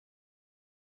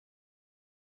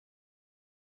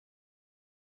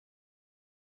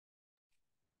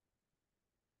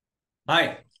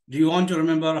Hi, do you want to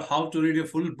remember how to read a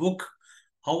full book?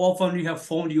 How often you have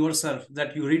found yourself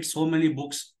that you read so many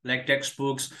books like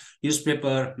textbooks,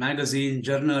 newspaper, magazine,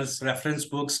 journals, reference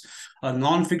books,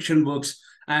 non-fiction books,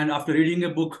 and after reading a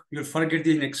book, you'll forget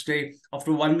the next day.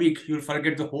 After 1 week, you'll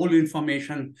forget the whole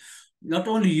information. Not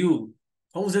only you,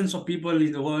 thousands of people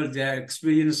in the world, they have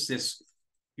experienced this.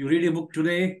 You read a book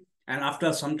today, and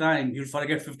after some time, you'll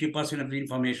forget 50% of the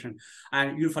information,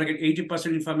 and you'll forget 80%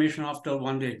 information after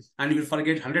 1 day, and you'll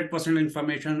forget 100%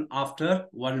 information after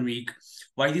 1 week.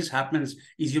 Why this happens?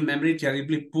 Is your memory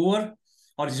terribly poor,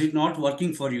 or is it not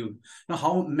working for you? Now,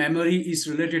 how memory is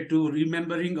related to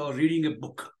remembering or reading a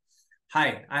book.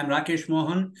 Hi, I'm Rakesh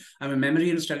Mohan. I'm a memory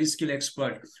and study skill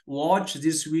expert. Watch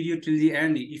this video till the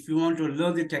end if you want to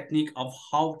learn the technique of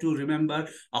how to remember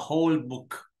a whole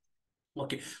book.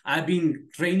 Okay, I've been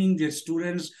training the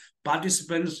students,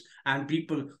 participants, and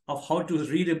people of how to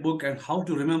read a book and how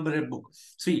to remember a book.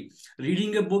 See,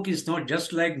 reading a book is not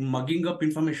just like mugging up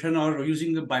information or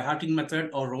using a by-hearting method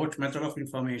or rote method of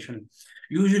information.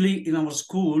 Usually in our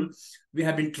school, we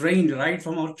have been trained right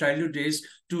from our childhood days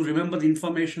to remember the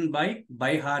information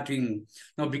by hearting.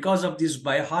 Now, because of this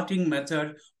by-hearting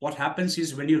method, what happens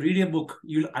is when you read a book,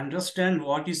 you'll understand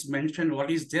what is mentioned,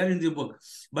 what is there in the book,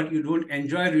 but you don't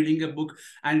enjoy reading a book.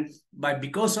 And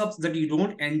because of that, you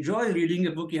don't enjoy reading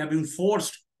a book, you have been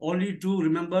forced only to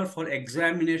remember for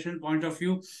examination point of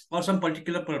view or some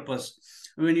particular purpose.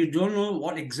 When you don't know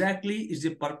what exactly is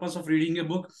the purpose of reading a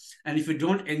book, and if you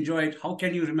don't enjoy it, how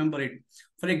can you remember it?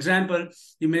 For example,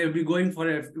 you may be going for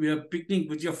a picnic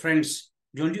with your friends.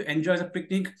 Don't you enjoy the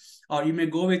picnic? Or you may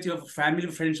go with your family,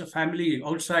 friends, or family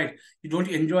outside. You don't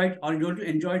enjoy it, or you don't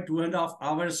enjoy 2.5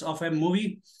 hours of a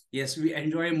movie. Yes, we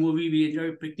enjoy a movie, we enjoy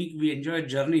a picnic, we enjoy a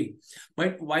journey.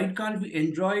 But why can't we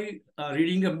enjoy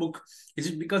reading a book? Is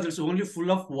it because it's only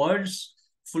full of words,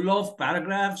 full of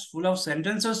paragraphs, full of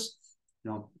sentences?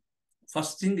 No.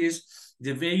 First thing is,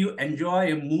 the way you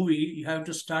enjoy a movie, you have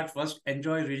to start first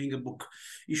enjoy reading a book.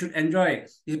 You should enjoy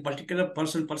a particular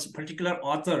particular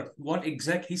author, what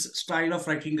exact his style of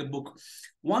writing a book.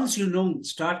 Once you know,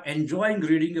 start enjoying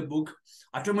reading a book,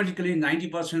 automatically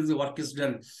 90% of the work is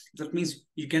done. That means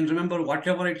you can remember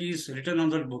whatever it is written on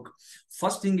that book.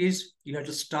 First thing is, you have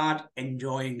to start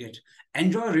enjoying it.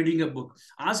 Enjoy reading a book.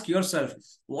 Ask yourself,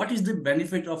 what is the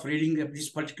benefit of reading this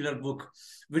particular book?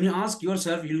 When you ask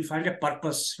yourself, you will find a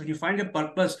purpose. When you find a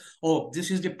purpose, oh,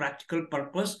 this is the practical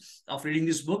purpose of reading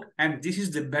this book, and this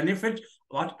is the benefit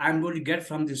what I'm going to get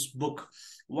from this book.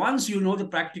 Once you know the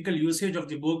practical usage of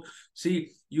the book,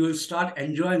 see, you will start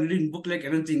enjoying reading book like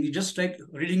anything. You just like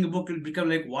reading a book will become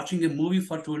like watching a movie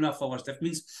for 2.5 hours. That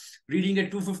means reading a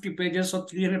 250 pages or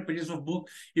 300 pages of book,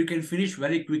 you can finish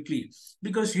very quickly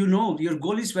because you know your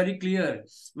goal is very clear.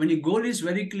 When your goal is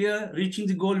very clear, reaching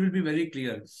the goal will be very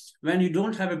clear. When you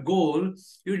don't have a goal,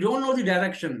 you don't know the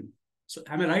direction. So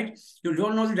am I right? You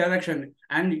don't know the direction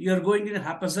and you're going in a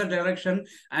haphazard direction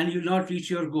and you'll not reach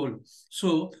your goal.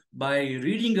 So by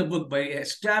reading a book, by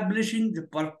establishing the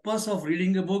purpose of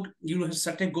reading a book, you will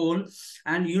set a goal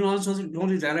and you also know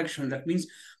the direction. That means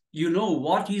you know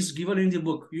what is given in the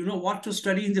book, you know what to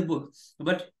study in the book,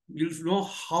 but you'll know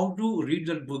how to read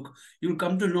that book. You'll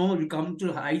come to know, you'll come to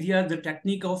the idea, the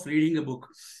technique of reading a book.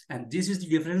 And this is the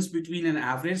difference between an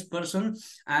average person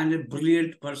and a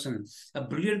brilliant person. A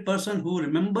brilliant person who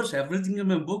remembers everything in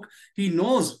a book, he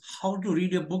knows how to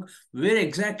read a book, where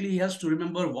exactly he has to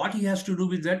remember, what he has to do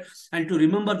with that, and to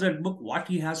remember that book, what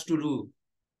he has to do.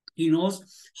 He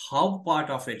knows how part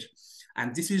of it.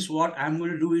 And this is what I'm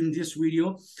going to do in this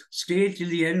video. Stay till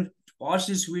the end. Watch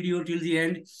this video till the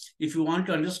end. If you want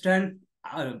to understand,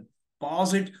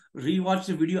 pause it, rewatch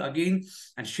the video again,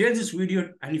 and share this video.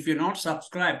 And if you're not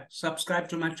subscribed, subscribe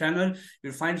to my channel.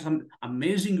 You'll find some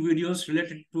amazing videos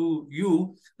related to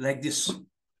you like this.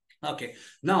 Okay.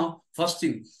 Now, first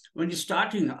thing, when you're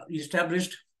starting, you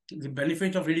established the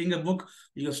benefit of reading a book,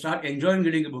 you start enjoying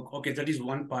reading a book. Okay, that is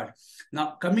one part.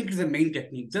 Now, coming to the main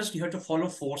technique, just you have to follow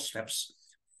 4 steps.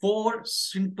 4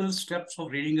 simple steps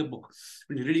of reading a book.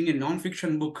 When you're reading a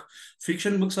non-fiction book,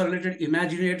 fiction books are related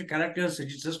imaginary characters.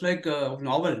 It's just like a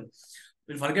novel.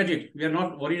 We'll forget it. We are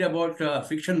not worried about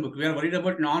fiction book. We are worried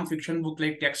about non-fiction book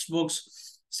like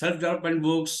textbooks, self-development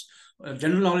books,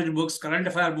 general knowledge books, current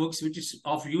affair books, which is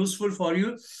of useful for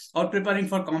you or preparing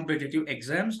for competitive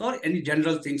exams or any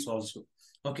general things also.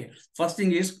 Okay, first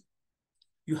thing is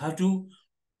you have to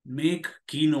make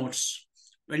keynotes.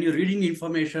 When you're reading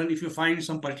information, if you find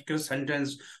some particular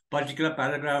sentence, particular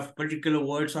paragraph, particular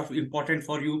words are important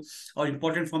for you or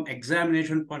important from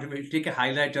examination point of view, you take a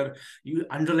highlighter, you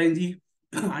underline the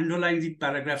underline the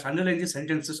paragraphs, underline the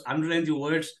sentences, underline the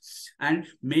words, and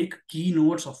make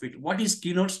keynotes of it. What is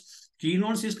keynotes?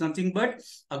 Keynotes is nothing but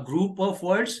a group of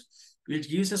words which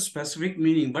gives a specific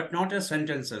meaning, but not as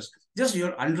sentences. Just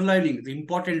you're underlining the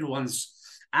important ones.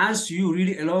 As you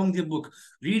read along the book,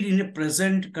 read in a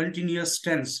present continuous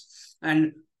tense,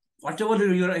 and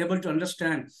whatever you're able to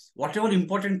understand, whatever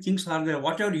important things are there,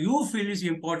 whatever you feel is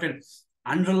important,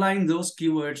 underline those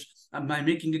keywords by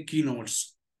making a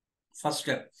keynotes. First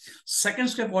step. Second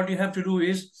step, what you have to do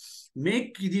is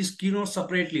make these keynotes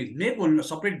separately. Make one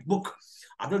separate book.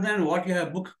 Other than what you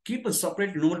have book, keep a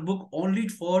separate notebook only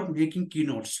for making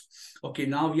keynotes. Okay,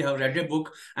 now you have read a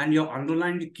book and you have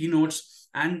underlined the keynotes,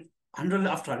 and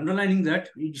after underlining that,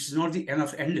 it is not the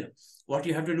end. What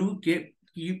you have to do,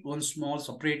 keep one small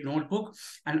separate notebook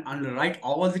and write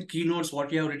all the keynotes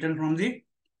what you have written from the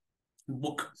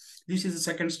book. This is the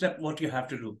second step what you have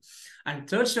to do. And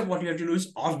third step what you have to do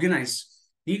is organize.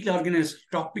 Neatly organize,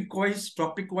 topic wise,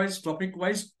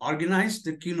 organize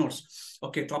the keynotes.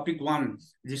 Okay, topic 1,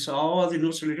 this are all the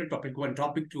notes related to topic 1.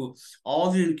 Topic 2, all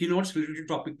the keynotes related to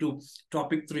topic 2.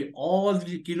 Topic 3, all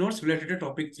the keynotes related to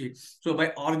topic 3. So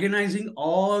by organizing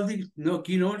all the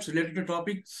keynotes related to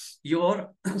topic, you're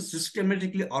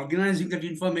systematically organizing that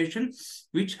information,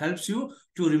 which helps you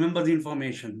to remember the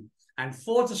information. And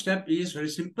fourth step is very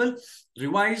simple,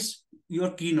 revise your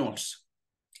keynotes.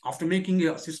 After making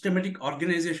a systematic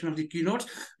organization of the keynotes,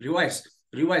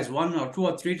 revise 1 or 2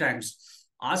 or 3 times.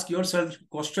 Ask yourself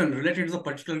question related to the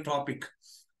particular topic.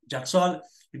 That's all.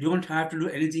 You don't have to do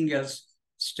anything else.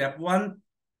 Step 1,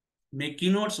 make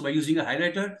keynotes by using a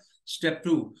highlighter. Step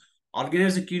 2,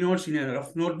 organize the keynotes in a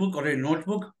rough notebook or a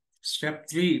notebook. Step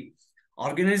 3,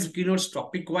 organize the keynotes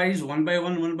topic-wise, one by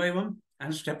one.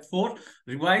 And step 4,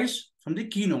 revise from the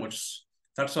keynotes.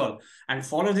 That's all. And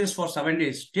follow this for 7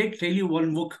 days. Take daily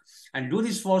one book and do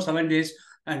this for 7 days.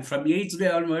 And from 8th day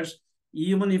onwards,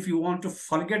 even if you want to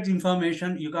forget the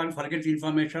information, you can't forget the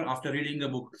information after reading the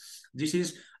book. This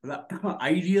is the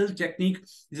ideal technique.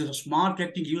 This is a smart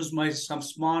technique used by some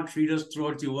smart readers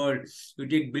throughout the world. You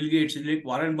take Bill Gates, you take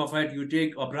Warren Buffett, you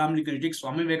take Abraham Lincoln, you take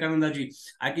Swami Vivekananda ji.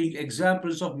 I think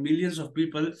examples of millions of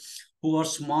people who are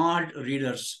smart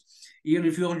readers. Even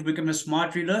if you want to become a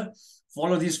smart reader,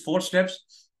 follow these 4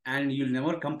 steps and you'll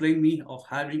never complain me of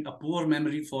having a poor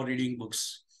memory for reading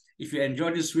books. If you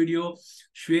enjoyed this video,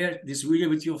 share this video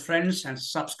with your friends and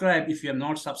subscribe if you have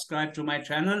not subscribed to my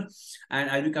channel. And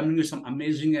I'll be coming with some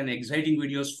amazing and exciting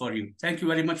videos for you. Thank you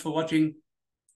very much for watching.